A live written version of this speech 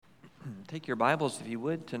Take your Bibles, if you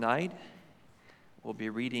would, tonight. We'll be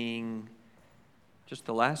reading just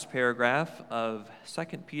the last paragraph of 2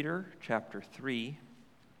 Peter chapter 3.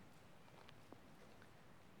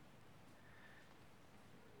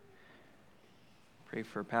 Pray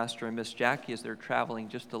for Pastor and Miss Jackie as they're traveling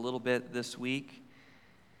just a little bit this week.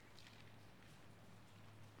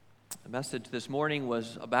 The message this morning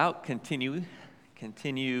was about continue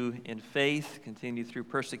in faith, continue through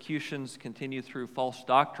persecutions, continue through false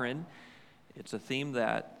doctrine. It's a theme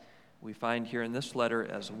that we find here in this letter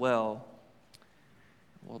as well.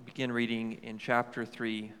 We'll begin reading in chapter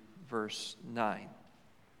 3, verse 9. It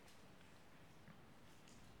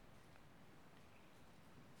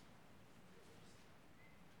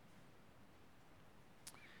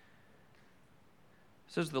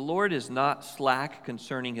says, "The Lord is not slack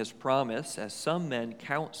concerning his promise, as some men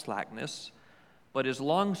count slackness, but is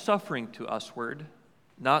long-suffering to usward,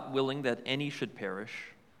 not willing that any should perish,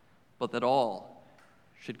 but that all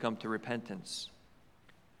should come to repentance.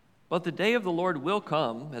 But the day of the Lord will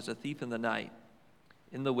come as a thief in the night,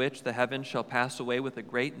 in the which the heavens shall pass away with a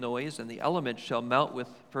great noise, and the elements shall melt with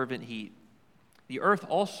fervent heat. The earth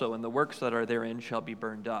also and the works that are therein shall be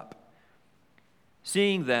burned up.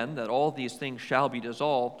 Seeing then that all these things shall be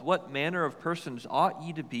dissolved, what manner of persons ought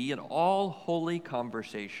ye to be in all holy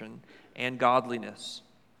conversation and godliness,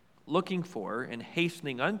 looking for and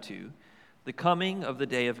hastening unto the coming of the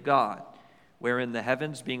day of God, wherein the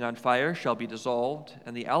heavens being on fire shall be dissolved,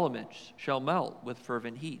 and the elements shall melt with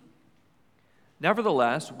fervent heat.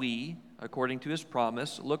 Nevertheless, we, according to his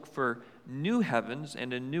promise, look for new heavens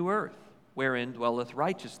and a new earth, wherein dwelleth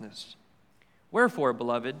righteousness. Wherefore,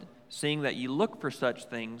 beloved, seeing that ye look for such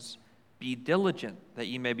things, be diligent that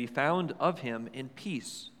ye may be found of him in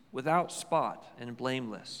peace, without spot and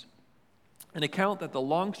blameless. And account that the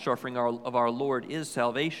longsuffering of our Lord is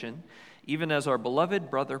salvation, even as our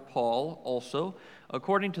beloved brother Paul also,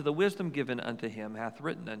 according to the wisdom given unto him, hath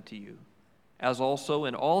written unto you, as also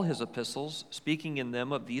in all his epistles, speaking in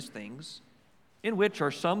them of these things, in which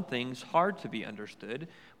are some things hard to be understood,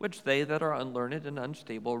 which they that are unlearned and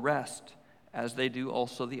unstable wrest, as they do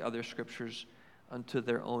also the other scriptures unto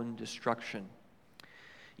their own destruction.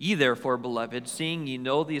 Ye therefore, beloved, seeing ye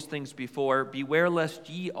know these things before, beware lest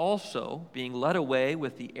ye also, being led away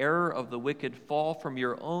with the error of the wicked, fall from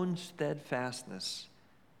your own steadfastness,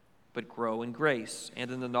 but grow in grace and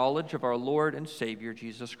in the knowledge of our Lord and Savior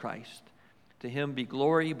Jesus Christ. To him be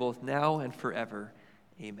glory both now and forever.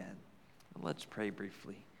 Amen." Let's pray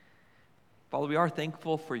briefly. Father, we are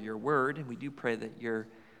thankful for your word, and we do pray that your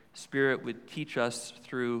Spirit would teach us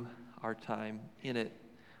through our time in it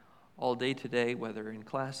all day today, whether in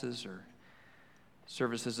classes or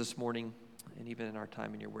services this morning, and even in our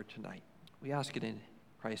time in your word tonight. We ask it in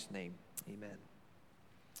Christ's name. Amen.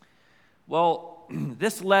 Well,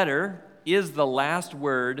 this letter is the last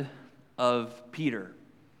word of Peter.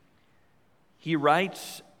 He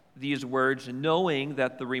writes these words knowing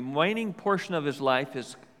that the remaining portion of his life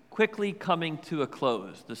is quickly coming to a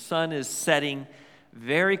close. The sun is setting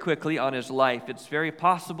very quickly on his life. It's very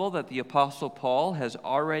possible that the Apostle Paul has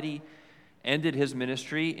already ended his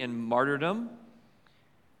ministry in martyrdom.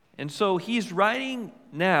 And so he's writing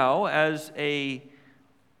now as a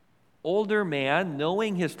older man,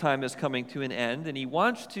 knowing his time is coming to an end, and he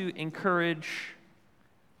wants to encourage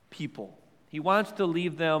people. He wants to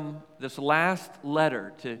leave them this last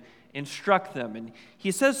letter to instruct them. And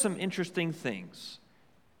he says some interesting things.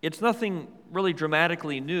 It's nothing really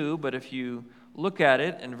dramatically new, but if you look at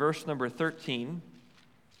it in verse number 13.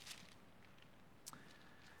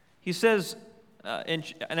 He says, in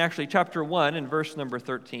actually chapter 1 in verse number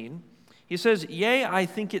 13, he says, "Yea, I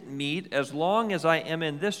think it meet, as long as I am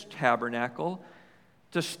in this tabernacle,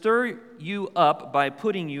 to stir you up by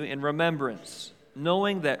putting you in remembrance,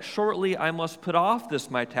 knowing that shortly I must put off this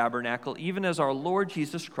my tabernacle, even as our Lord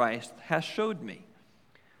Jesus Christ has showed me."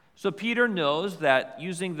 So Peter knows that,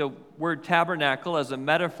 using the word tabernacle as a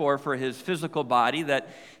metaphor for his physical body, that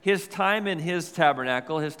his time in his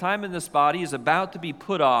tabernacle, his time in this body is about to be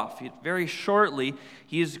put off. Very shortly,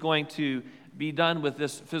 he's going to be done with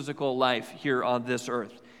this physical life here on this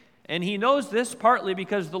earth. And he knows this partly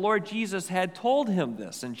because the Lord Jesus had told him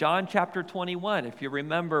this in John chapter 21. If you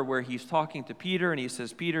remember where he's talking to Peter and he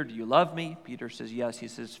says, "Peter, do you love me?" Peter says, "Yes." He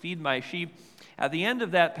says, "Feed my sheep." At the end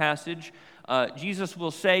of that passage, Jesus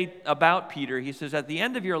will say about Peter, he says, "At the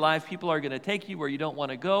end of your life, people are going to take you where you don't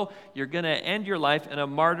want to go. You're going to end your life in a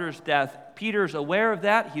martyr's death." Peter's aware of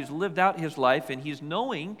that. He's lived out his life, and he's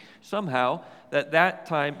knowing somehow that that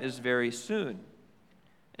time is very soon.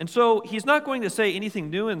 And so he's not going to say anything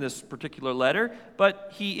new in this particular letter,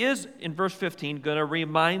 but he is, in verse 15, going to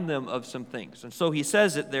remind them of some things. And so he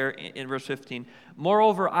says it there in verse 15,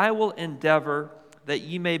 "Moreover, I will endeavor that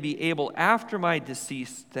ye may be able after my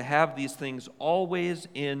decease to have these things always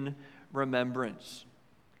in remembrance."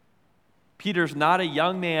 Peter's not a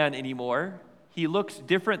young man anymore. He looks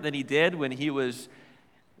different than he did when he was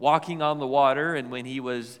walking on the water and when he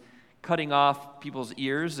was cutting off people's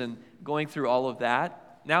ears and going through all of that.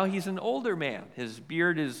 Now he's an older man. His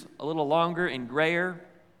beard is a little longer and grayer.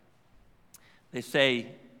 They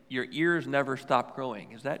say your ears never stop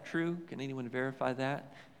growing. Is that true? Can anyone verify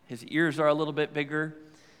that? His ears are a little bit bigger,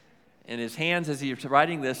 and his hands, as he's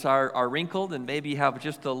writing this, are wrinkled and maybe have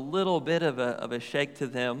just a little bit of a shake to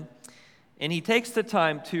them. And he takes the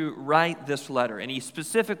time to write this letter. And he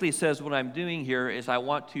specifically says, what I'm doing here is I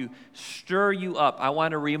want to stir you up. I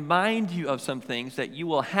want to remind you of some things that you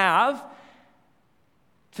will have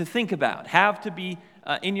to think about, have to be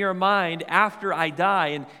in your mind after I die.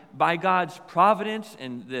 And by God's providence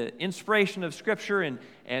and the inspiration of Scripture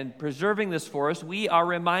and preserving this for us, we are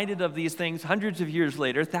reminded of these things hundreds of years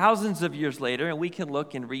later, thousands of years later, and we can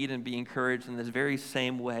look and read and be encouraged in this very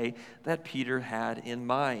same way that Peter had in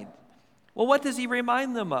mind. Well, what does he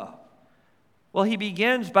remind them of? Well, he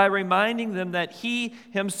begins by reminding them that he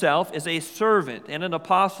himself is a servant and an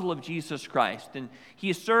apostle of Jesus Christ. And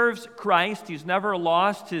he serves Christ. He's never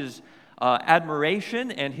lost his admiration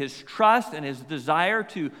and his trust and his desire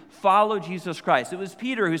to follow Jesus Christ. It was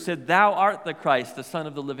Peter who said, "Thou art the Christ, the Son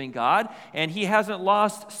of the living God." And he hasn't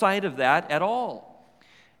lost sight of that at all.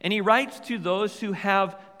 And he writes to those who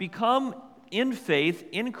have become in faith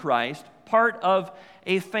in Christ part of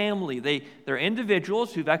a family. They're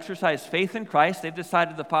individuals who've exercised faith in Christ. They've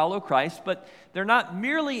decided to follow Christ, but they're not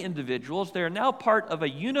merely individuals. They're now part of a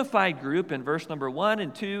unified group in verse number 1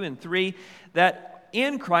 and 2 and 3 that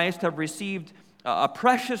in Christ have received a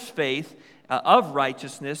precious faith of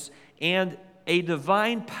righteousness and a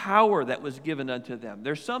divine power that was given unto them.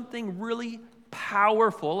 There's something really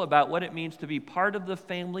powerful about what it means to be part of the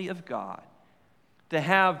family of God, to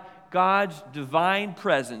have God's divine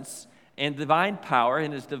presence and divine power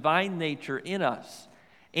and his divine nature in us.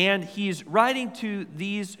 And he's writing to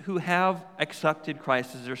these who have accepted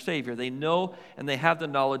Christ as their Savior. They know and they have the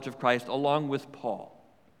knowledge of Christ along with Paul.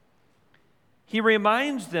 He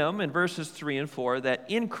reminds them in verses 3 and 4 that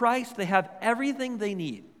in Christ they have everything they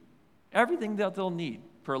need, everything that they'll need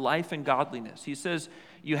for life and godliness. He says,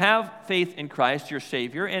 you have faith in Christ, your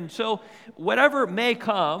Savior, and so whatever may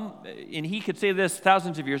come, and he could say this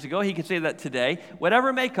thousands of years ago, he could say that today,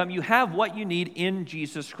 whatever may come, you have what you need in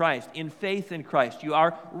Jesus Christ, in faith in Christ. You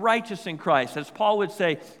are righteous in Christ. As Paul would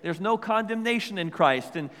say, there's no condemnation in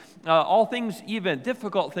Christ, and all things, even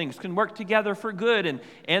difficult things, can work together for good,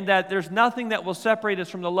 and that there's nothing that will separate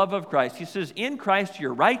us from the love of Christ. He says, in Christ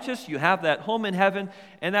you're righteous, you have that home in heaven,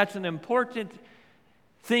 and that's an important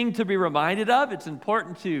thing to be reminded of. It's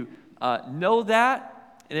important to know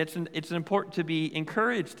that, and it's important to be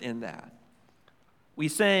encouraged in that. We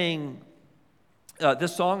sang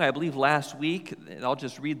this song, I believe, last week, and I'll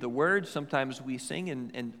just read the words. Sometimes we sing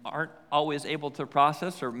and aren't always able to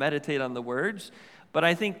process or meditate on the words, but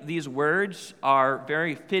I think these words are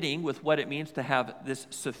very fitting with what it means to have this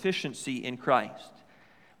sufficiency in Christ.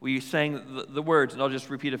 We sang the words, and I'll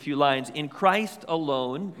just repeat a few lines. In Christ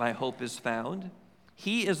alone my hope is found.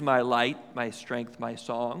 He is my light, my strength, my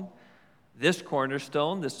song. This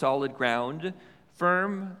cornerstone, the solid ground,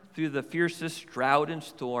 firm through the fiercest drought and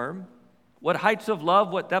storm. What heights of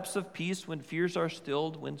love, what depths of peace, when fears are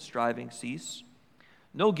stilled, when striving cease.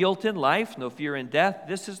 No guilt in life, no fear in death.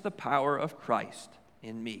 This is the power of Christ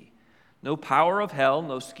in me. No power of hell,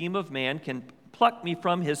 no scheme of man can pluck me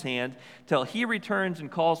from his hand till he returns and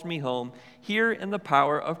calls me home. Here in the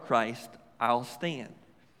power of Christ I'll stand.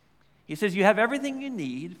 He says you have everything you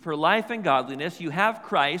need for life and godliness. You have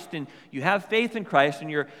Christ and you have faith in Christ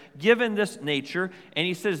and you're given this nature. And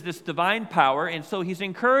he says this divine power. And so he's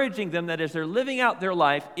encouraging them that as they're living out their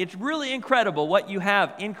life, it's really incredible what you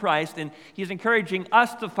have in Christ. And he's encouraging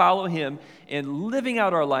us to follow him in living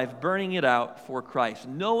out our life, burning it out for Christ,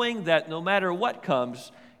 knowing that no matter what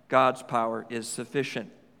comes, God's power is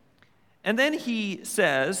sufficient. And then he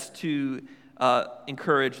says to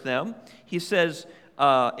encourage them, he says,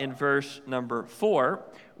 in verse number 4,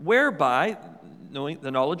 whereby, knowing the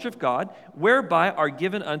knowledge of God, whereby are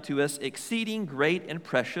given unto us exceeding great and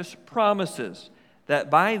precious promises, that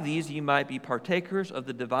by these ye might be partakers of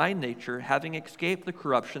the divine nature, having escaped the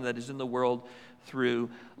corruption that is in the world through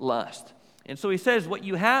lust. And so he says what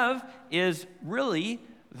you have is really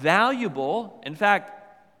valuable, in fact,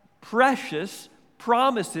 precious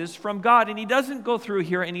promises from God. And he doesn't go through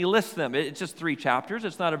here and he lists them. It's just 3 chapters.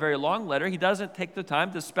 It's not a very long letter. He doesn't take the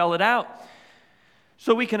time to spell it out.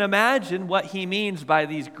 So we can imagine what he means by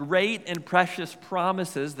these great and precious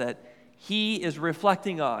promises that he is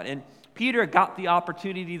reflecting on. And Peter got the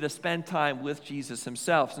opportunity to spend time with Jesus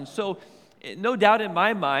himself. And so, no doubt in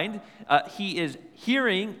my mind, he's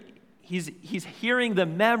hearing the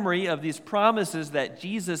memory of these promises that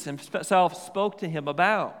Jesus himself spoke to him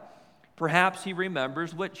about. Perhaps he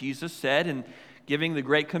remembers what Jesus said in giving the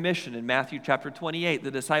Great Commission in Matthew chapter 28.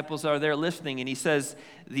 The disciples are there listening, and he says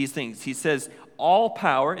these things. He says, "All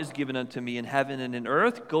power is given unto me in heaven and in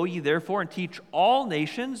earth. Go ye therefore and teach all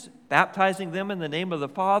nations, baptizing them in the name of the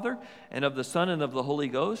Father and of the Son and of the Holy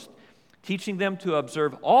Ghost, teaching them to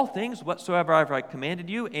observe all things whatsoever I have commanded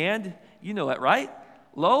you. And you know it, right?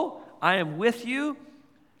 Lo, I am with you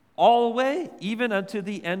always, even unto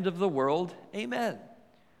the end of the world. Amen."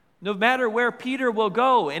 No matter where Peter will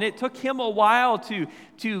go, and it took him a while to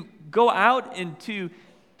go out and to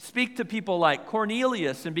speak to people like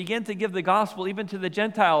Cornelius and begin to give the gospel even to the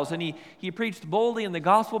Gentiles. And he preached boldly, and the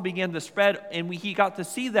gospel began to spread, and he got to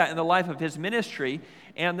see that in the life of his ministry,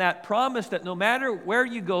 and that promise that no matter where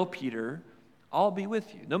you go, Peter, I'll be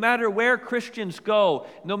with you. No matter where Christians go,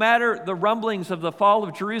 no matter the rumblings of the fall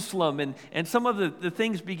of Jerusalem and some of the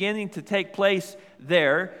things beginning to take place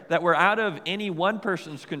there that were out of any one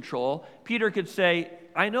person's control, Peter could say,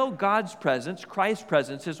 I know God's presence, Christ's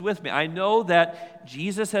presence is with me. I know that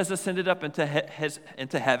Jesus has ascended up into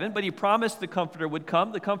heaven, but he promised the Comforter would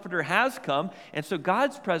come. The Comforter has come, and so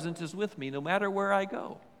God's presence is with me no matter where I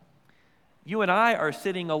go. You and I are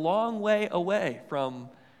sitting a long way away from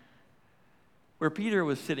where Peter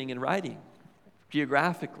was sitting and writing,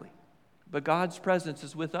 geographically. But God's presence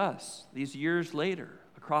is with us these years later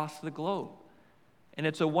across the globe. And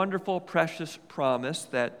it's a wonderful, precious promise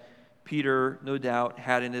that Peter, no doubt,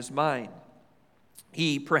 had in his mind.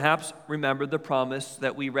 He perhaps remembered the promise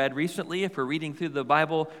that we read recently. If we're reading through the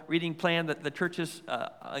Bible reading plan that the church is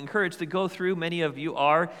encouraged to go through, many of you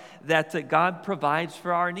are, that God provides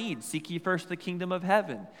for our needs. Seek ye first the kingdom of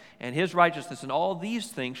heaven and his righteousness, and all these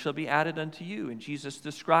things shall be added unto you. And Jesus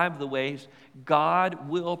described the ways God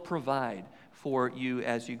will provide for you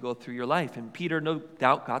as you go through your life. And Peter, no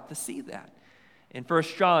doubt, got to see that. In 1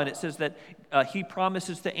 John, it says that he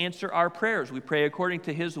promises to answer our prayers. We pray according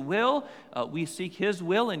to his will. We seek his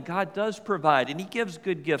will, and God does provide. And he gives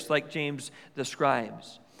good gifts like James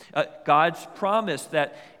describes. God's promise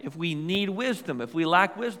that if we need wisdom, if we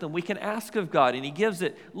lack wisdom, we can ask of God, and he gives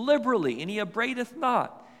it liberally, and he upbraideth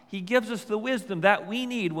not. He gives us the wisdom that we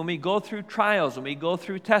need when we go through trials, when we go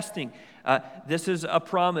through testing. This is a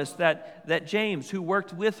promise that James, who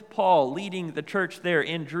worked with Paul, leading the church there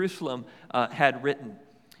in Jerusalem, had written.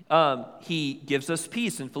 He gives us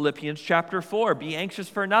peace in Philippians chapter 4. Be anxious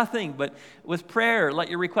for nothing, but with prayer, let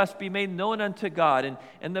your requests be made known unto God.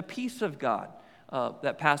 And the peace of God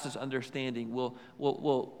that passes understanding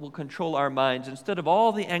will control our minds instead of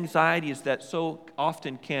all the anxieties that so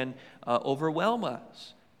often can overwhelm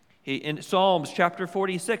us. In Psalms chapter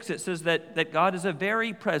 46, it says that God is a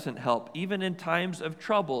very present help, even in times of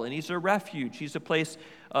trouble, and he's a refuge. He's a place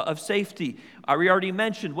of safety. We already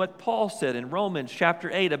mentioned what Paul said in Romans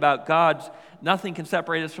chapter 8 about God's, nothing can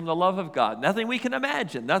separate us from the love of God. Nothing we can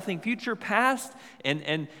imagine, nothing future, past,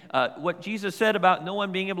 and what Jesus said about no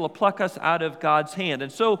one being able to pluck us out of God's hand.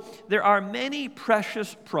 And so there are many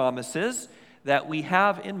precious promises that we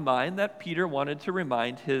have in mind that Peter wanted to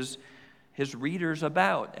remind his readers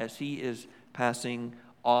about as he is passing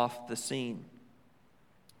off the scene.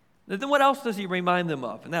 Then what else does he remind them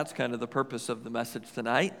of? And that's kind of the purpose of the message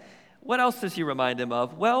tonight. What else does he remind them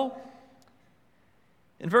of? Well,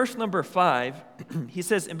 in verse number 5, he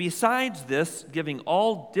says, and besides this, giving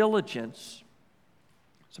all diligence,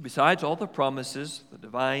 so besides all the promises, the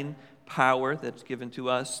divine power that's given to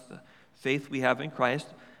us, the faith we have in Christ,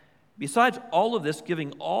 besides all of this,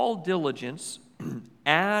 giving all diligence,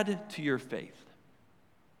 add to your faith.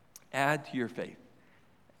 Add to your faith.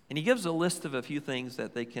 And he gives a list of a few things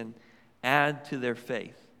that they can add to their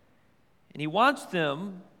faith. And he wants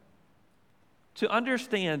them to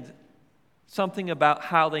understand something about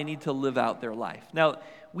how they need to live out their life. Now,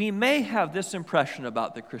 we may have this impression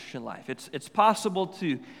about the Christian life. It's possible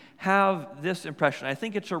to have this impression. I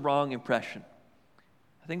think it's a wrong impression.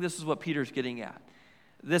 I think this is what Peter's getting at.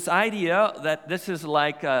 This idea that this is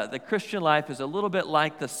like the Christian life is a little bit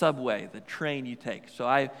like the subway, the train you take.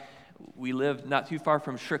 So we lived not too far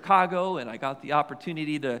from Chicago, and I got the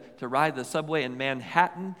opportunity to ride the subway in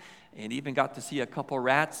Manhattan, and even got to see a couple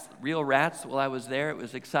rats, real rats, while I was there. It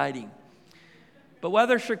was exciting. But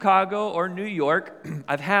whether Chicago or New York,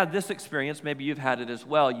 I've had this experience, maybe you've had it as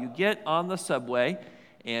well. You get on the subway,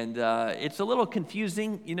 and it's a little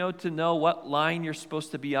confusing, to know what line you're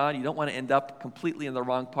supposed to be on. You don't want to end up completely in the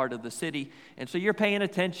wrong part of the city. And so you're paying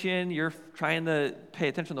attention, you're trying to pay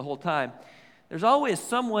attention the whole time. There's always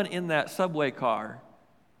someone in that subway car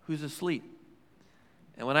who's asleep.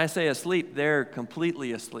 And when I say asleep, they're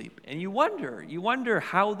completely asleep. And you wonder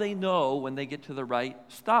how they know when they get to the right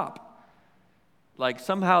stop. Like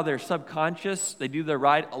somehow they're subconscious. They do their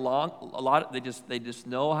ride along a lot. They just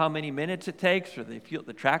know how many minutes it takes, or they feel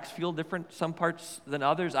the tracks feel different some parts than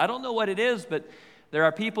others. I don't know what it is, but there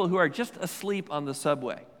are people who are just asleep on the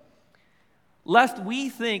subway. Lest we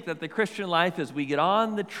think that the Christian life is we get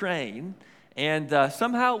on the train and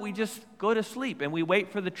somehow we just go to sleep and we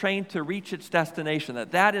wait for the train to reach its destination,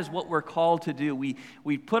 that is what we're called to do.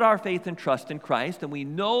 We put our faith and trust in Christ, and we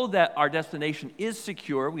know that our destination is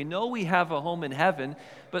secure. We know we have a home in heaven,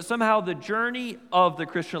 but somehow the journey of the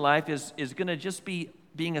Christian life is going to just be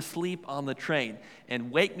being asleep on the train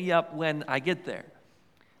and wake me up when I get there.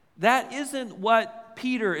 That isn't what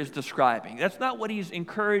Peter is describing. That's not what he's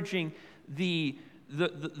encouraging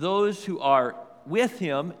those who are with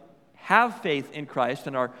him, have faith in Christ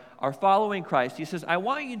and are following Christ. He says, I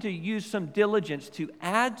want you to use some diligence to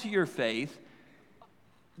add to your faith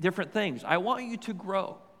different things. I want you to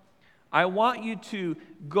grow. I want you to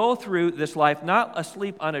go through this life, not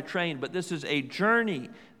asleep on a train, but this is a journey.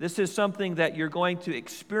 This is something that you're going to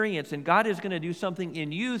experience, and God is going to do something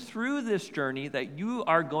in you through this journey that you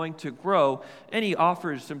are going to grow. And he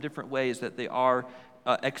offers some different ways that they are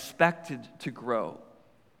expected to grow.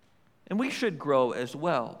 And we should grow as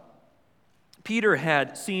well. Peter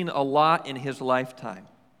had seen a lot in his lifetime.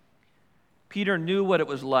 Peter knew what it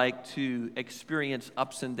was like to experience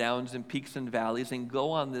ups and downs and peaks and valleys and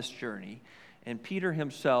go on this journey. And Peter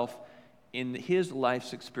himself, in his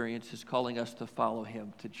life's experience, is calling us to follow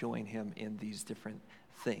him, to join him in these different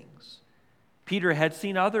things. Peter had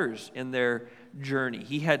seen others in their journey.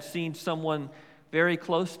 He had seen someone very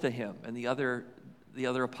close to him and the other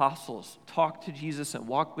apostles talk to Jesus and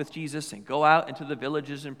walk with Jesus and go out into the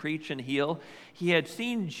villages and preach and heal. He had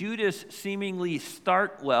seen Judas seemingly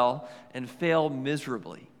start well and fail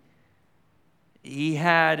miserably. He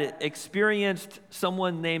had experienced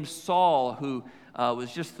someone named Saul who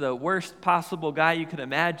was just the worst possible guy you could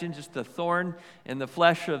imagine, just a thorn in the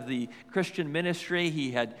flesh of the Christian ministry.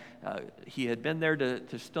 He had been there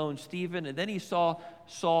to stone Stephen, and then he saw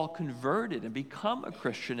Saul converted and become a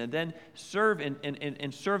Christian and then serve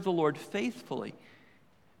and serve the Lord faithfully.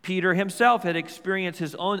 Peter himself had experienced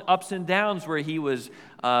his own ups and downs where he was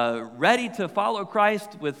ready to follow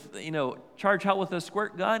Christ with, charge hell with a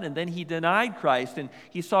squirt gun, and then he denied Christ, and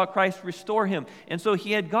he saw Christ restore him. And so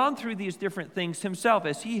he had gone through these different things himself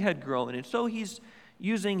as he had grown. And so he's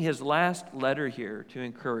using his last letter here to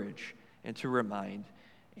encourage and to remind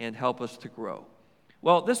and help us to grow.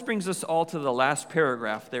 Well, this brings us all to the last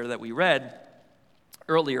paragraph there that we read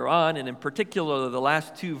earlier on, and in particular the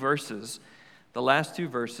last two verses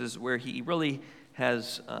where he really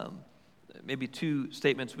has maybe two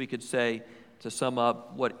statements we could say to sum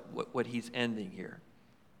up what he's ending here.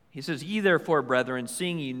 He says, Ye therefore, brethren,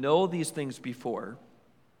 seeing ye know these things before,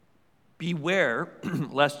 beware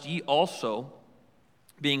lest ye also,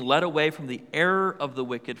 being led away from the error of the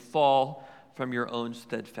wicked, fall from your own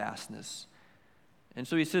steadfastness. And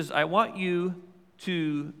so he says, I want you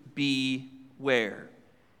to beware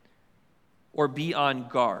or be on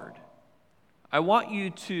guard. I want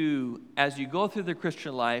you to, as you go through the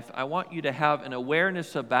Christian life, I want you to have an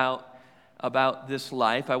awareness about this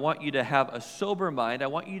life. I want you to have a sober mind. I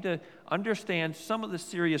want you to understand some of the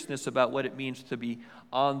seriousness about what it means to be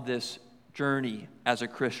on this journey as a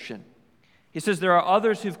Christian. He says, there are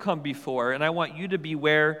others who've come before, and I want you to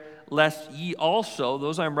beware lest ye also,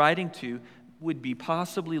 those I'm writing to, would be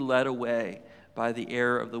possibly led away by the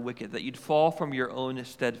error of the wicked, that you'd fall from your own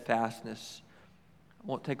steadfastness. I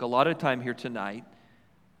won't take a lot of time here tonight,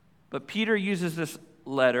 but Peter uses this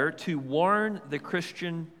letter to warn the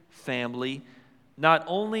Christian family not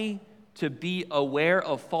only to be aware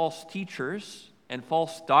of false teachers and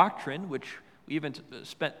false doctrine, which we even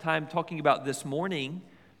spent time talking about this morning,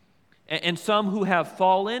 and some who have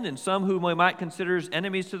fallen, and some whom we might consider as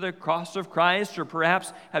enemies to the cross of Christ, or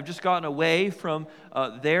perhaps have just gotten away from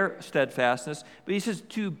their steadfastness. But he says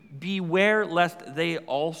to beware lest they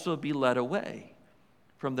also be led away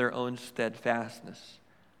from their own steadfastness.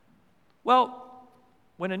 Well,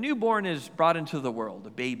 when a newborn is brought into the world, a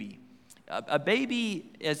baby,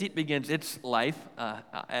 as it begins its life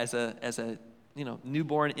as a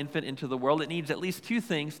newborn infant into the world, it needs at least two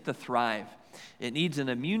things to thrive. It needs an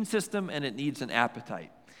immune system and it needs an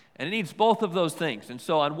appetite. And it needs both of those things. And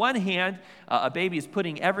so on one hand, a baby is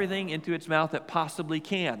putting everything into its mouth that possibly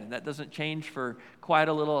can, and that doesn't change for quite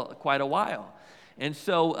a while. And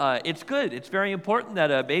so it's good. It's very important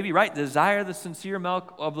that a baby, desire the sincere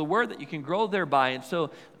milk of the word that you can grow thereby. And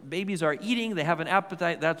so babies are eating, they have an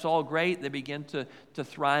appetite, that's all great. They begin to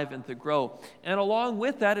thrive and to grow. And along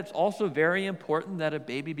with that, it's also very important that a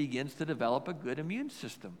baby begins to develop a good immune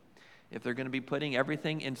system. If they're going to be putting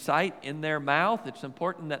everything in sight in their mouth, it's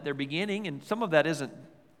important that they're beginning, and some of that isn't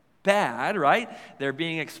bad, right? They're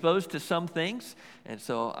being exposed to some things. And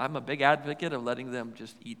so I'm a big advocate of letting them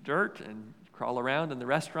just eat dirt and crawl around in the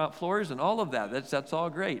restaurant floors and all of that. That's all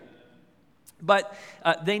great. But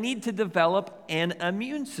they need to develop an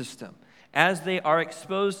immune system as they are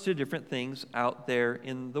exposed to different things out there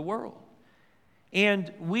in the world.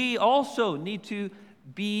 And we also need to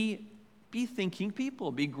be thinking people,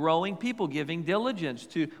 be growing people, giving diligence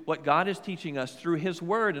to what God is teaching us through His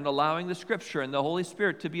Word and allowing the Scripture and the Holy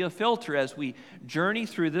Spirit to be a filter as we journey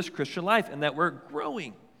through this Christian life, and that we're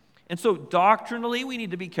growing. And so doctrinally, we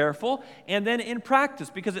need to be careful, and then in practice,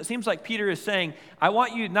 because it seems like Peter is saying, I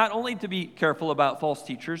want you not only to be careful about false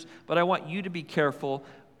teachers, but I want you to be careful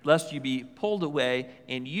lest you be pulled away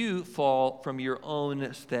and you fall from your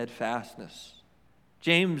own steadfastness.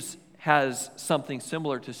 James has something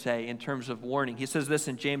similar to say in terms of warning. He says this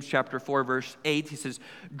in James chapter 4, verse 8. He says,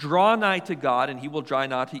 draw nigh to God, and He will draw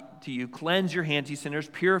nigh to you. Cleanse your hands, ye sinners.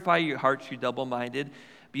 Purify your hearts, you double-minded.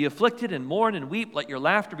 Be afflicted and mourn and weep. Let your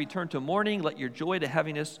laughter be turned to mourning. Let your joy to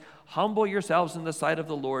heaviness. Humble yourselves in the sight of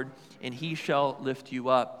the Lord, and He shall lift you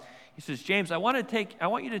up. He says, James, I want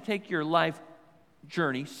you to take your life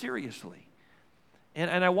journey seriously.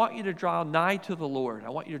 And I want you to draw nigh to the Lord.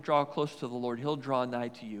 I want you to draw close to the Lord. He'll draw nigh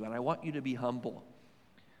to you. And I want you to be humble.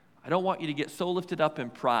 I don't want you to get so lifted up in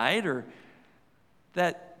pride or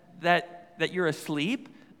that you're asleep,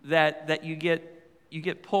 that you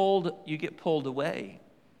get pulled away.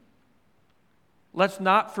 Let's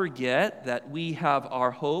not forget that we have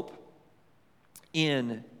our hope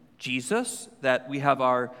in Jesus, that we have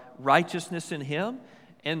our righteousness in Him,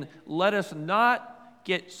 and let us not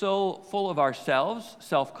get so full of ourselves,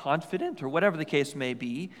 self-confident, or whatever the case may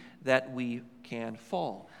be, that we can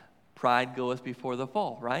fall. Pride goeth before the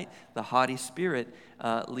fall, right? The haughty spirit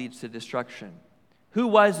leads to destruction. Who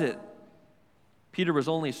was it? Peter was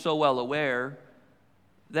only so well aware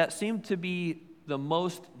that seemed to be the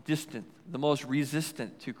most distant, the most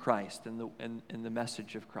resistant to Christ and the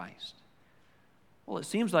message of Christ. Well, it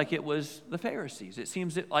seems like it was the Pharisees. It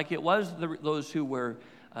seems like it was those who were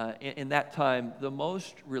in that time the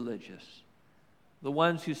most religious, the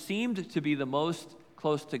ones who seemed to be the most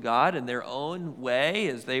close to God in their own way,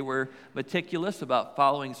 as they were meticulous about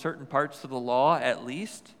following certain parts of the law at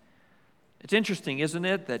least. It's interesting, isn't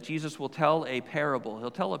it, that Jesus will tell a parable. He'll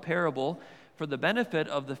tell a parable for the benefit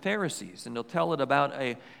of the Pharisees, and he'll tell it about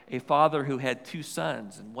a father who had two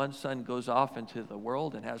sons, and one son goes off into the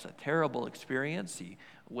world and has a terrible experience. He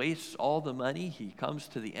wastes all the money. He comes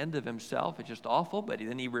to the end of himself. It's just awful, but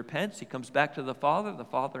then he repents. He comes back to the father. The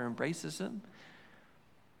father embraces him.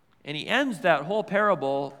 And he ends that whole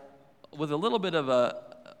parable with a little bit of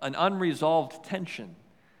an unresolved tension.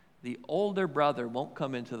 The older brother won't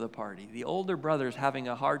come into the party. The older brother is having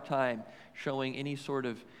a hard time showing any sort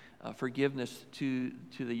of forgiveness to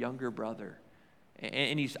the younger brother.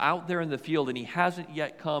 And he's out there in the field, and he hasn't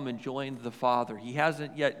yet come and joined the father. He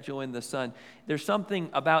hasn't yet joined the son. There's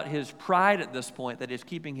something about his pride at this point that is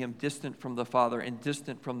keeping him distant from the father and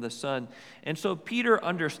distant from the son. And so Peter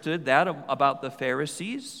understood that about the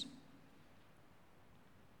Pharisees.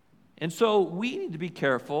 And so we need to be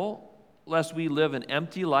careful lest we live an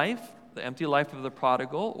empty life, the empty life of the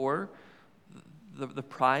prodigal, or the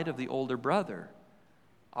pride of the older brother.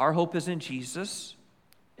 Our hope is in Jesus.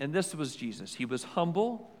 And this was Jesus. He was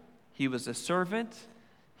humble, He was a servant,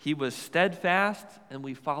 He was steadfast, and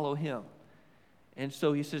we follow Him. And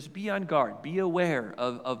so He says, be on guard, be aware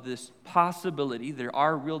of this possibility. There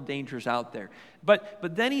are real dangers out there.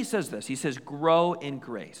 But then He says this, He says, grow in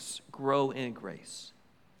grace, grow in grace.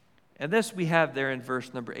 And this we have there in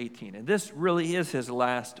verse number 18. And this really is His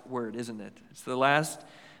last word, isn't it? It's the last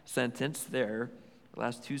sentence there, the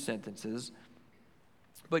last two sentences.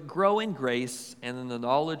 But grow in grace and in the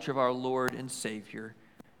knowledge of our Lord and Savior,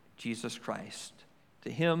 Jesus Christ. To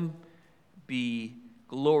Him be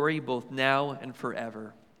glory both now and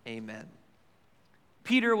forever. Amen.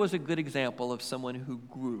 Peter was a good example of someone who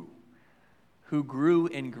grew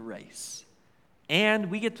in grace. And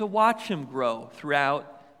we get to watch him grow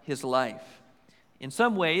throughout his life. In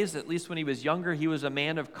some ways, at least when he was younger, he was a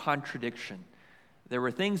man of contradiction. There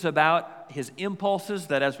were things about his impulses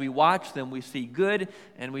that as we watch them, we see good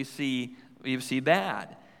and we see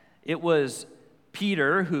bad. It was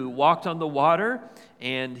Peter who walked on the water,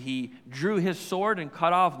 and he drew his sword and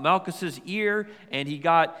cut off Malchus's ear, and he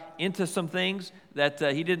got into some things that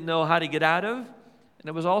he didn't know how to get out of. And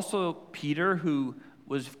it was also Peter who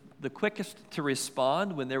was the quickest to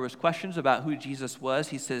respond when there was questions about who Jesus was.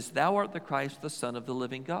 He says, "Thou art the Christ, the Son of the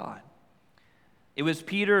living God." It was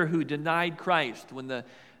Peter who denied Christ when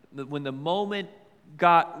the moment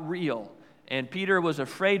got real, and Peter was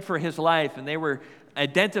afraid for his life, and they were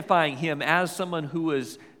identifying him as someone who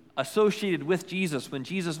was associated with Jesus when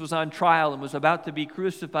Jesus was on trial and was about to be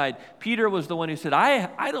crucified. Peter was the one who said,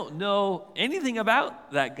 I don't know anything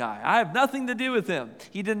about that guy. I have nothing to do with him.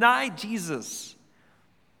 He denied Jesus.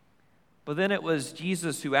 But then it was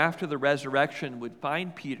Jesus who, after the resurrection, would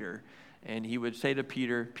find Peter, and he would say to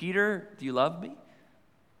Peter, "Peter, do you love me?"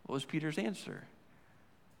 What was Peter's answer?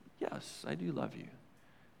 "Yes, I do love you."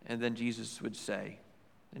 And then Jesus would say,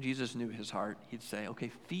 and Jesus knew his heart, he'd say, "Okay,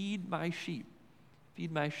 feed my sheep.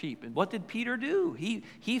 Feed my sheep." And what did Peter do?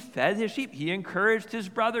 He fed his sheep. He encouraged his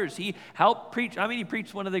brothers. He helped preach. He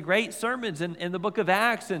preached one of the great sermons in the book of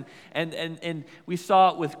Acts. And we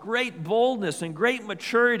saw it with great boldness and great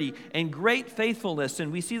maturity and great faithfulness.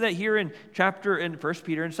 And we see that here in 1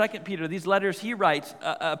 Peter and 2 Peter, these letters he writes,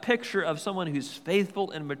 a picture of someone who's faithful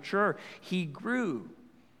and mature. He grew.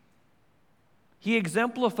 He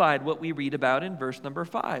exemplified what we read about in verse number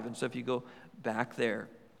 5. And so if you go back there,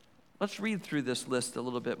 let's read through this list a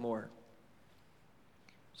little bit more.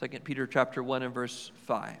 2 Peter chapter 1 and verse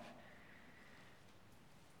 5.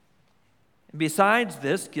 "And besides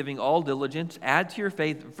this, giving all diligence, add to your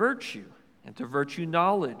faith virtue, and to virtue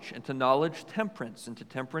knowledge, and to knowledge temperance, and to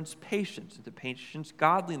temperance patience, and to patience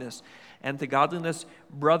godliness, and to godliness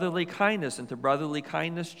brotherly kindness, and to brotherly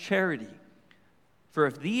kindness charity. For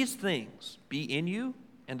if these things be in you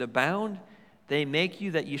and abound, they make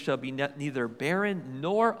you that ye shall be neither barren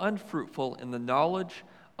nor unfruitful in the knowledge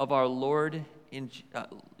of our Lord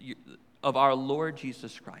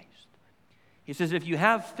Jesus Christ." He says, if you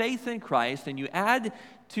have faith in Christ and you add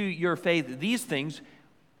to your faith these things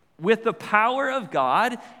with the power of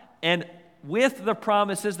God and with the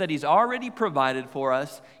promises that He's already provided for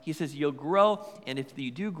us, He says you'll grow, and if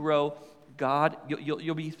you do grow,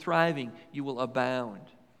 you'll be thriving. You will abound.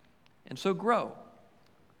 And so grow.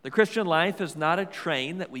 The Christian life is not a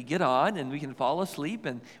train that we get on and we can fall asleep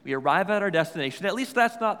and we arrive at our destination. At least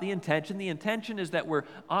that's not the intention. The intention is that we're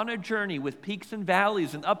on a journey with peaks and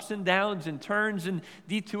valleys and ups and downs and turns and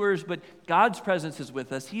detours, but God's presence is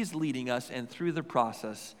with us. He's leading us, and through the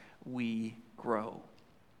process, we grow.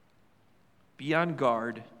 Be on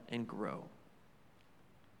guard and grow.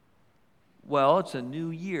 Well, it's a new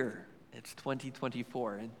year. It's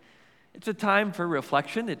 2024, and it's a time for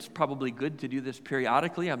reflection. It's probably good to do this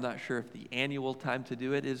periodically. I'm not sure if the annual time to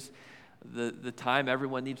do it is the time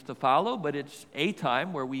everyone needs to follow, but it's a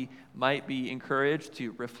time where we might be encouraged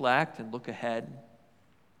to reflect and look ahead.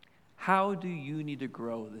 How do you need to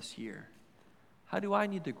grow this year? How do I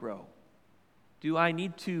need to grow? Do I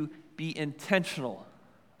need to be intentional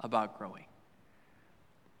about growing?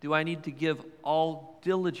 Do I need to give all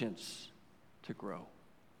diligence to grow?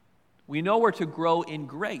 We know we're to grow in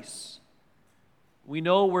grace. We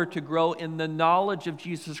know we're to grow in the knowledge of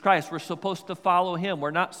Jesus Christ. We're supposed to follow Him.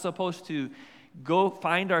 We're not supposed to go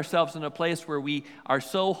find ourselves in a place where we are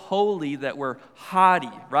so holy that we're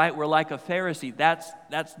haughty, right? We're like a Pharisee.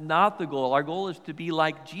 That's not the goal. Our goal is to be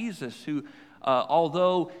like Jesus, who,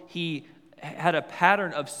 although He had a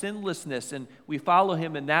pattern of sinlessness and we follow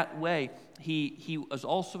Him in that way, He was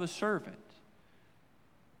also a servant.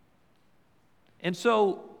 And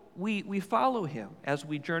so we follow Him as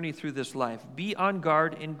we journey through this life. Be on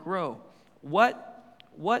guard and grow.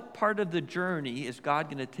 What part of the journey is God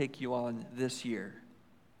going to take you on this year?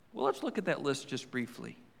 Well, let's look at that list just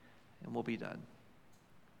briefly, and we'll be done.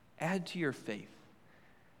 Add to your faith.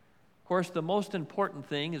 Of course, the most important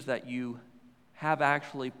thing is that you have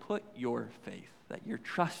actually put your faith, that you're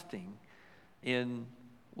trusting in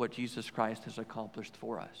what Jesus Christ has accomplished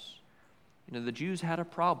for us. You know, the Jews had a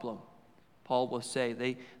problem. Paul will say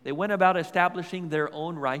they went about establishing their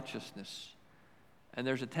own righteousness. And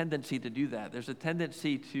there's a tendency to do that. There's a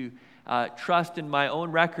tendency to trust in my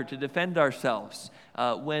own record, to defend ourselves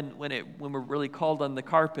when we're really called on the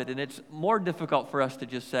carpet. And it's more difficult for us to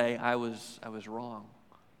just say, I was wrong.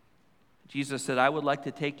 Jesus said, I would like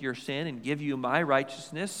to take your sin and give you my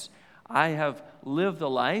righteousness. I have lived a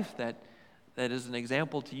life that is an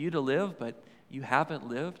example to you to live, but you haven't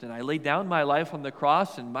lived, and I laid down my life on the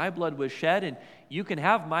cross, and my blood was shed, and you can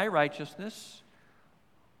have my righteousness.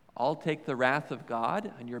 I'll take the wrath of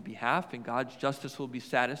God on your behalf, and God's justice will be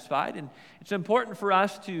satisfied. And it's important for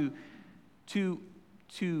us to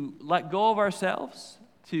let go of ourselves,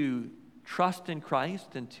 to trust in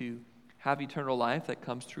Christ, and to have eternal life that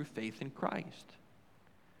comes through faith in Christ.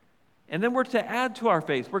 And then we're to add to our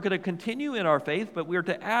faith. We're going to continue in our faith, but we're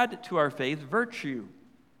to add to our faith virtue.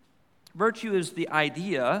 Virtue is the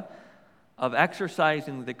idea of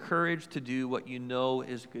exercising the courage to do what you know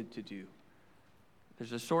is good to do.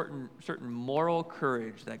 There's a certain moral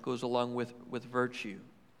courage that goes along with virtue.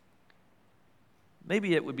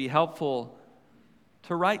 Maybe it would be helpful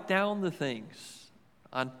to write down the things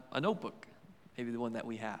on a notebook, maybe the one that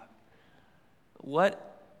we have.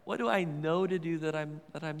 What do I know to do that I'm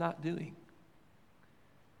not doing?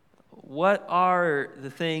 What are the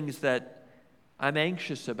things that I'm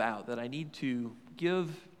anxious about that I need to give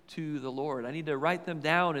to the Lord? I need to write them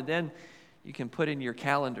down, and then you can put in your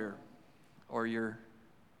calendar or your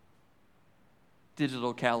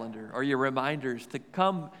digital calendar or your reminders to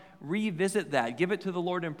come revisit that. Give it to the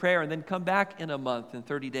Lord in prayer, and then come back in a month, in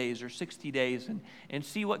 30 days or 60 days, and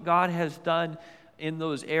see what God has done in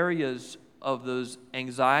those areas of those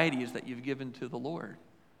anxieties that you've given to the Lord.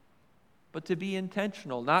 But to be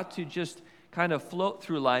intentional, not to just kind of float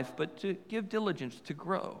through life, but to give diligence to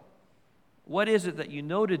grow. What is it that you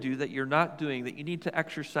know to do that you're not doing, that you need to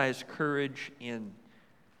exercise courage in?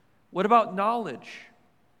 What about knowledge?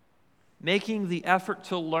 Making the effort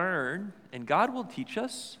to learn, and God will teach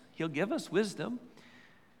us. He'll give us wisdom.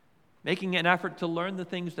 Making an effort to learn the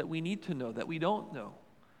things that we need to know, that we don't know.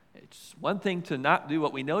 It's one thing to not do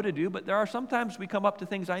what we know to do, but there are sometimes we come up to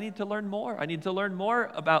things, I need to learn more. I need to learn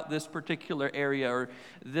more about this particular area or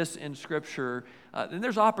this in Scripture. And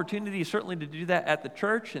there's opportunity certainly to do that at the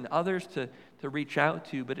church and others to reach out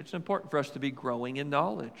to, but it's important for us to be growing in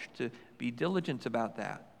knowledge, to be diligent about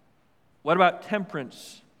that. What about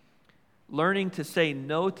temperance? Learning to say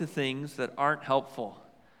no to things that aren't helpful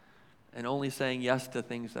and only saying yes to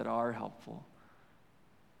things that are helpful.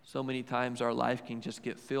 So many times our life can just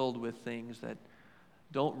get filled with things that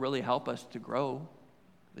don't really help us to grow.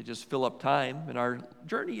 They just fill up time, and our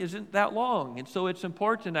journey isn't that long. And so it's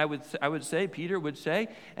important, I would say, Peter would say,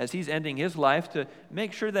 as he's ending his life, to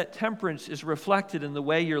make sure that temperance is reflected in the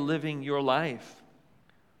way you're living your life.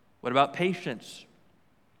 What about patience?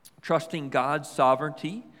 Trusting God's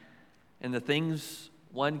sovereignty and the things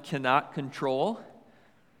one cannot control,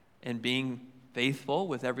 and being faithful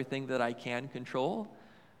with everything that I can control.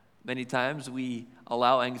 Many times we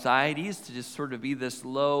allow anxieties to just sort of be this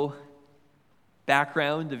low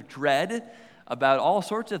background of dread about all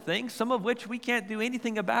sorts of things, some of which we can't do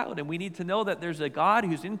anything about. And we need to know that there's a God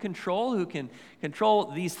who's in control, who can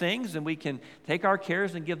control these things, and we can take our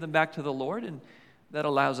cares and give them back to the Lord. And that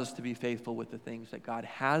allows us to be faithful with the things that God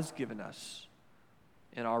has given us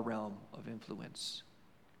in our realm of influence.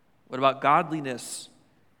 What about godliness?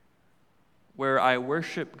 Where I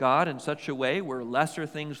worship God in such a way where lesser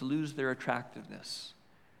things lose their attractiveness,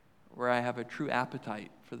 where I have a true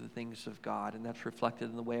appetite for the things of God, and that's reflected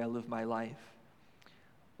in the way I live my life.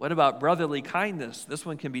 What about brotherly kindness? This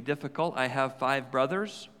one can be difficult. I have 5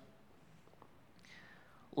 brothers.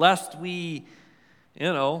 Lest we,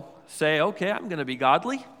 say, okay, I'm going to be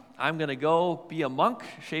godly. I'm going to go be a monk,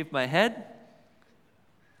 shave my head,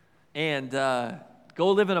 and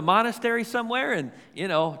go live in a monastery somewhere and,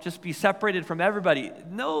 just be separated from everybody.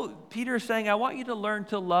 No, Peter's saying, I want you to learn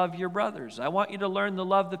to love your brothers. I want you to learn to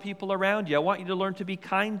love the people around you. I want you to learn to be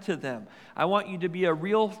kind to them. I want you to be a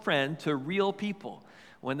real friend to real people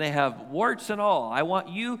when they have warts and all. I want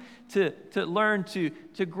you to learn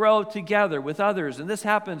to grow together with others. And this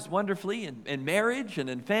happens wonderfully in marriage and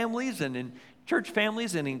in families and in church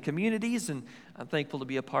families and in communities. And I'm thankful to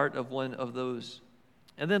be a part of one of those.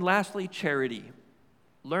 And then lastly, charity.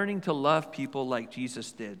 Learning to love people like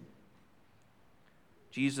Jesus did.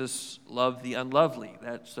 Jesus loved the unlovely.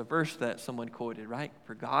 That's a verse that someone quoted, right?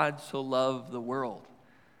 For God so loved the world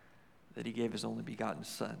that he gave his only begotten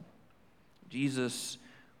Son. Jesus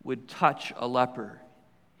would touch a leper.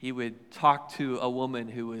 He would talk to a woman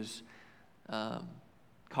who was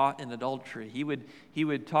caught in adultery. He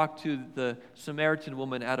would talk to the Samaritan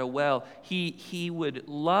woman at a well. He would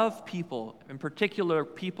love people, in particular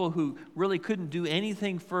people who really couldn't do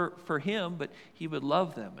anything for him, but he would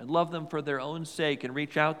love them and love them for their own sake and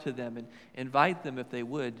reach out to them and invite them, if they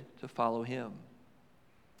would, to follow him.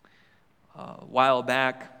 A while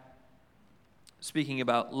back, speaking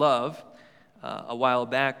about love,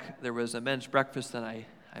 there was a men's breakfast, and I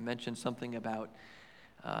mentioned something about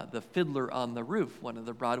The Fiddler on the Roof, one of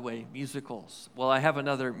the Broadway musicals. Well, I have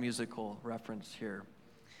another musical reference here.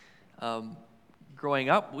 Growing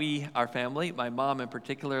up, our family, my mom in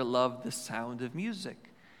particular, loved The Sound of Music.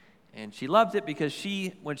 And she loved it because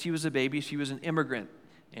when she was a baby, she was an immigrant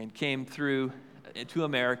and came through to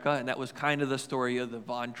America, and that was kind of the story of the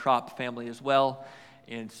Von Trapp family as well.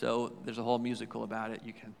 And so there's a whole musical about it.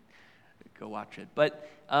 You can go watch it. But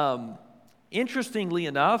interestingly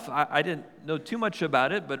enough, I didn't know too much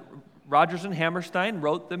about it, but Rodgers and Hammerstein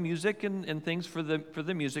wrote the music and things for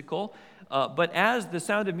the musical. But as The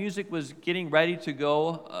Sound of Music was getting ready to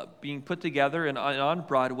go, being put together and on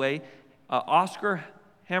Broadway, Oscar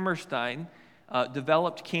Hammerstein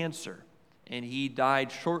developed cancer, and he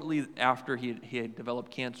died shortly after he had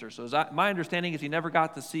developed cancer. So my understanding is he never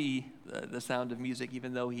got to see The Sound of Music,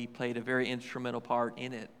 even though he played a very instrumental part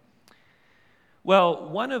in it. Well,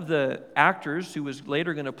 one of the actors who was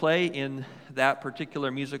later going to play in that particular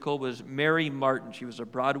musical was Mary Martin. She was a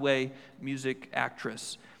Broadway music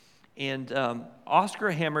actress. And Oscar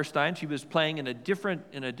Hammerstein, she was playing in a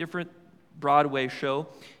different Broadway show.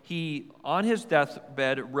 He, on his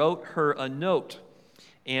deathbed, wrote her a note.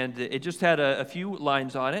 And it just had a few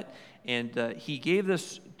lines on it. And he gave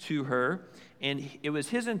this to her. And it was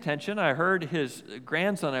his intention. I heard his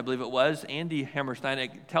grandson, I believe it was, Andy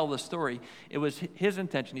Hammerstein, tell the story. It was his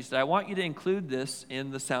intention. He said, I want you to include this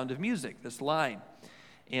in The Sound of Music, this line.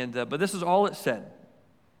 And but this is all it said.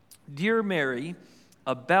 Dear Mary,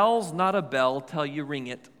 a bell's not a bell till you ring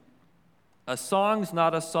it. A song's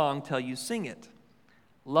not a song till you sing it.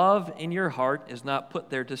 Love in your heart is not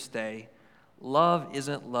put there to stay. Love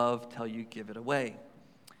isn't love till you give it away.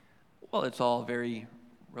 Well, it's all very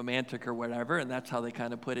romantic or whatever, and that's how they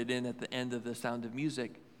kind of put it in at the end of The Sound of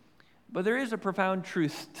Music. But there is a profound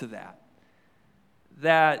truth to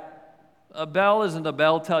that a bell isn't a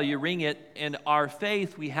bell till you ring it, and our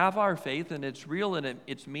faith, we have our faith, and it's real and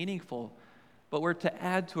it's meaningful, but we're to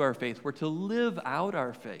add to our faith. We're to live out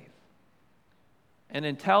our faith. And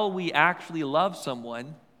until we actually love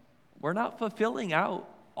someone, we're not fulfilling out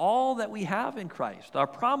all that we have in Christ, our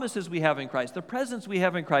promises we have in Christ, the presence we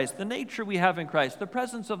have in Christ, the nature we have in Christ, the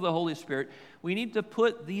presence of the Holy Spirit. We need to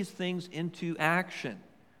put these things into action.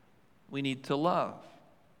 We need to love.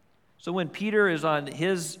 So when Peter is on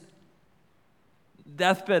his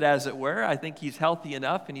deathbed, as it were, I think he's healthy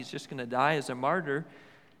enough and he's just going to die as a martyr,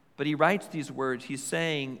 but he writes these words. He's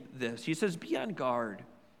saying this. He says, be on guard.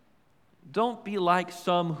 Don't be like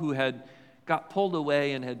some who had got pulled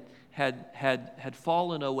away and had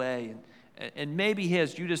fallen away. And maybe he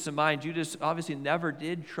has Judas in mind. Judas obviously never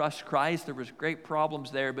did trust Christ. There was great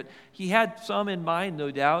problems there, but he had some in mind,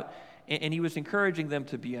 no doubt, and he was encouraging them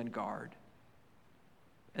to be on guard.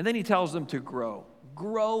 And then he tells them to grow.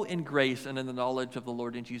 Grow in grace and in the knowledge of the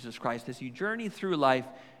Lord and Jesus Christ. As you journey through life,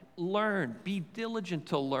 learn. Be diligent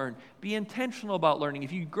to learn. Be intentional about learning.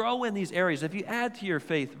 If you grow in these areas, if you add to your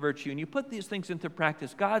faith virtue and you put these things into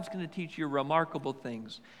practice, God's going to teach you remarkable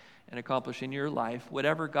things and accomplish in your life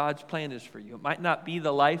whatever God's plan is for you. It might not be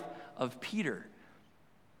the life of Peter.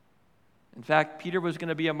 In fact, Peter was going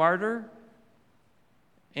to be a martyr,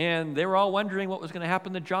 and they were all wondering what was going to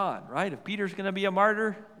happen to John, right? If Peter's going to be a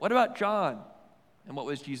martyr, what about John? And what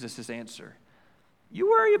was Jesus' answer? You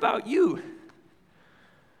worry about you.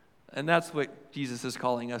 And that's what Jesus is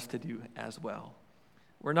calling us to do as well.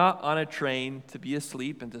 We're not on a train to be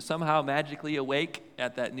asleep and to somehow magically awake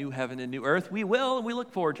at that new heaven and new earth. We will, and we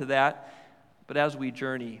look forward to that. But as we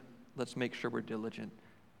journey, let's make sure we're diligent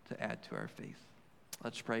to add to our faith.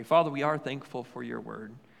 Let's pray. Father, we are thankful for your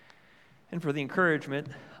word and for the encouragement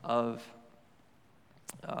of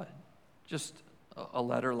just a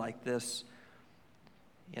letter like this.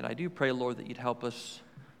 And I do pray, Lord, that you'd help us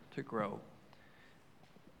to grow.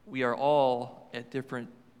 We are all at different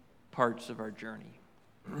parts of our journey.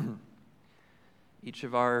 Each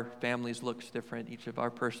of our families looks different. Each of our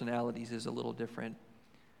personalities is a little different.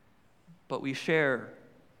 But we share,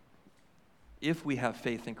 if we have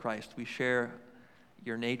faith in Christ, we share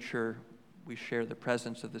your nature. We share the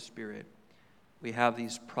presence of the Spirit. We have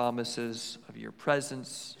these promises of your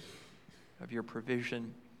presence, of your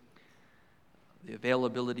provision, the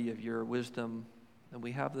availability of your wisdom, and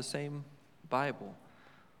we have the same Bible.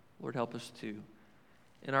 Lord, help us to,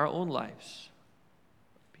 in our own lives,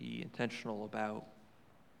 be intentional about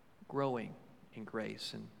growing in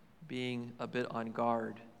grace and being a bit on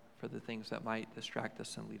guard for the things that might distract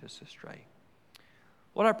us and lead us astray.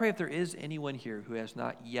 Lord, I pray if there is anyone here who has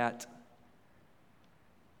not yet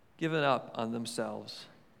given up on themselves,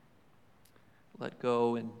 let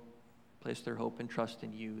go and place their hope and trust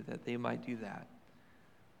in you, that they might do that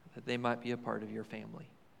they might be a part of your family.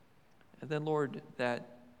 And then, Lord, that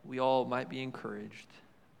we all might be encouraged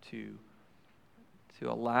to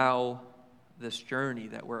allow this journey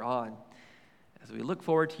that we're on, as we look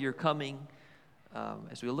forward to your coming,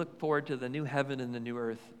 as we look forward to the new heaven and the new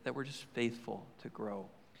earth, that we're just faithful to grow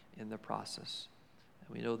in the process.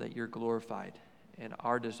 And we know that you're glorified in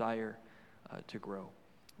our desire to grow.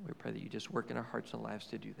 We pray that you just work in our hearts and lives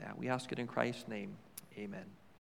to do that. We ask it in Christ's name. Amen.